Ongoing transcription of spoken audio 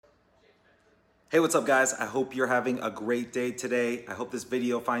Hey, what's up guys? I hope you're having a great day today. I hope this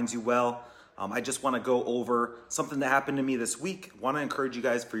video finds you well. I just want to go over something that happened to me this week. Want to encourage you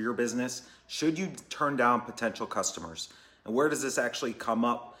guys for your business. Should you turn down potential customers? And where does this actually come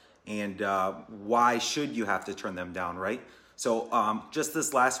up? And why should you have to turn them down, right? So just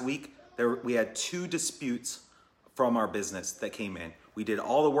this last week, we had 2 disputes from our business that came in. We did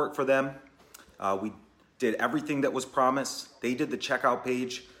all the work for them. We did everything that was promised. They did the checkout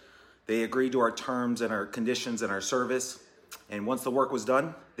page. They agreed to our terms and our conditions and our service. And once the work was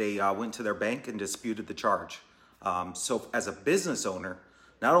done, they went to their bank and disputed the charge. So as a business owner,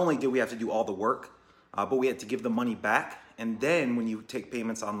 not only did we have to do all the work, but we had to give the money back. And then when you take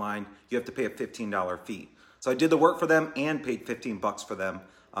payments online, you have to pay a $15 fee. So I did the work for them and paid 15 bucks for them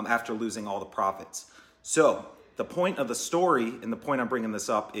after losing all the profits. So the point of the story and the point I'm bringing this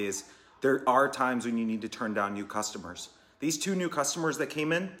up is there are times when you need to turn down new customers. These 2 new customers that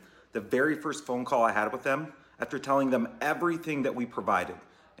came in, the very first phone call I had with them, after telling them everything that we provided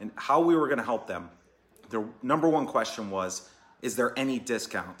and how we were gonna help them, their number one question was, is there any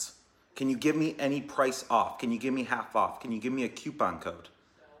discounts? Can you give me any price off? Can you give me half off? Can you give me a coupon code?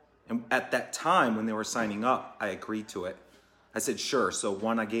 And at that time, when they were signing up, I agreed to it. I said, sure. So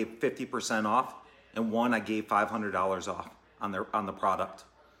one, I gave 50% off, and one, I gave $500 off on the product.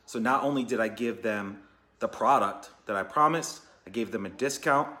 So not only did I give them the product that I promised, I gave them a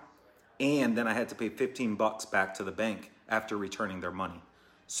discount, and then I had to pay 15 bucks back to the bank after returning their money.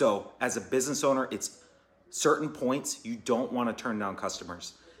 So as a business owner, it's certain points you don't want to turn down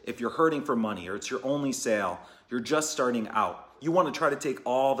customers. If you're hurting for money or it's your only sale, you're just starting out, you want to try to take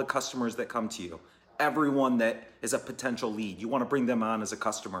all the customers that come to you, everyone that is a potential lead, you want to bring them on as a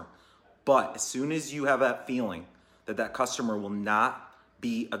customer. But as soon as you have that feeling that that customer will not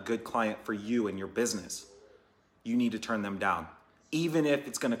be a good client for you and your business, you need to turn them down, even if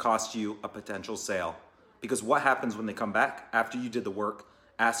it's going to cost you a potential sale. Because what happens when they come back after you did the work,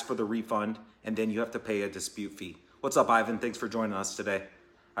 ask for the refund, and then you have to pay a dispute fee? What's up, Ivan? Thanks for joining us today.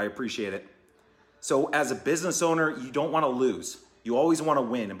 I appreciate it. So as a business owner, you don't want to lose. You always want to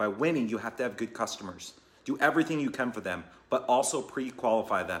win. And by winning, you have to have good customers. Do everything you can for them, but also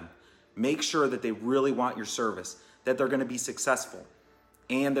pre-qualify them. Make sure that they really want your service, that they're going to be successful,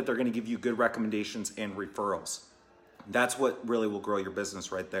 and that they're going to give you good recommendations and referrals. That's what really will grow your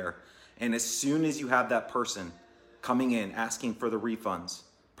business right there. And as soon as you have that person coming in, asking for the refunds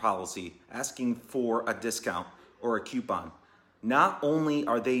policy, asking for a discount or a coupon, not only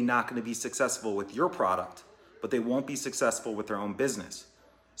are they not going to be successful with your product, but they won't be successful with their own business.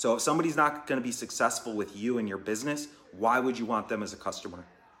 So if somebody's not going to be successful with you and your business, why would you want them as a customer?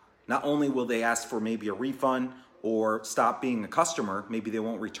 Not only will they ask for maybe a refund or stop being a customer, maybe they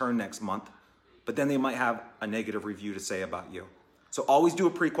won't return next month, but then they might have a negative review to say about you. So always do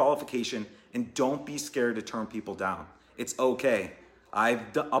a pre-qualification and don't be scared to turn people down. It's okay.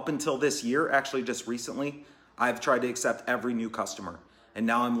 Up until this year, actually just recently, I've tried to accept every new customer, and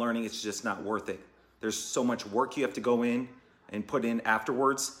now I'm learning it's just not worth it. There's so much work you have to go in and put in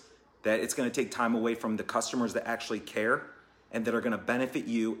afterwards that it's going to take time away from the customers that actually care and that are going to benefit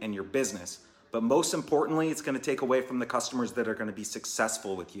you and your business. But most importantly, it's going to take away from the customers that are going to be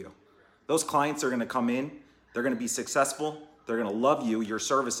successful with you. Those clients are going to come in, they're going to be successful, they're going to love you, your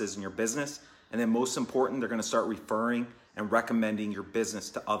services and your business, and then most important, they're going to start referring and recommending your business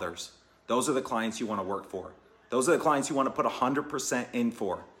to others. Those are the clients you want to work for. Those are the clients you want to put 100% in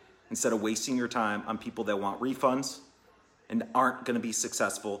for, instead of wasting your time on people that want refunds and aren't going to be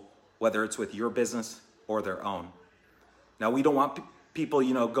successful, whether it's with your business or their own. Now, we don't want people,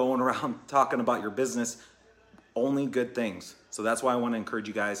 going around talking about your business, only good things. So that's why I want to encourage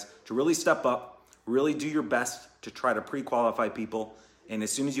you guys to really step up, really do your best to try to pre-qualify people. And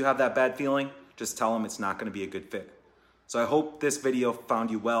as soon as you have that bad feeling, just tell them it's not going to be a good fit. So I hope this video found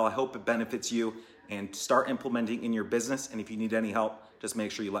you well. I hope it benefits you, and start implementing in your business. And if you need any help, just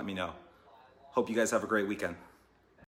make sure you let me know. Hope you guys have a great weekend.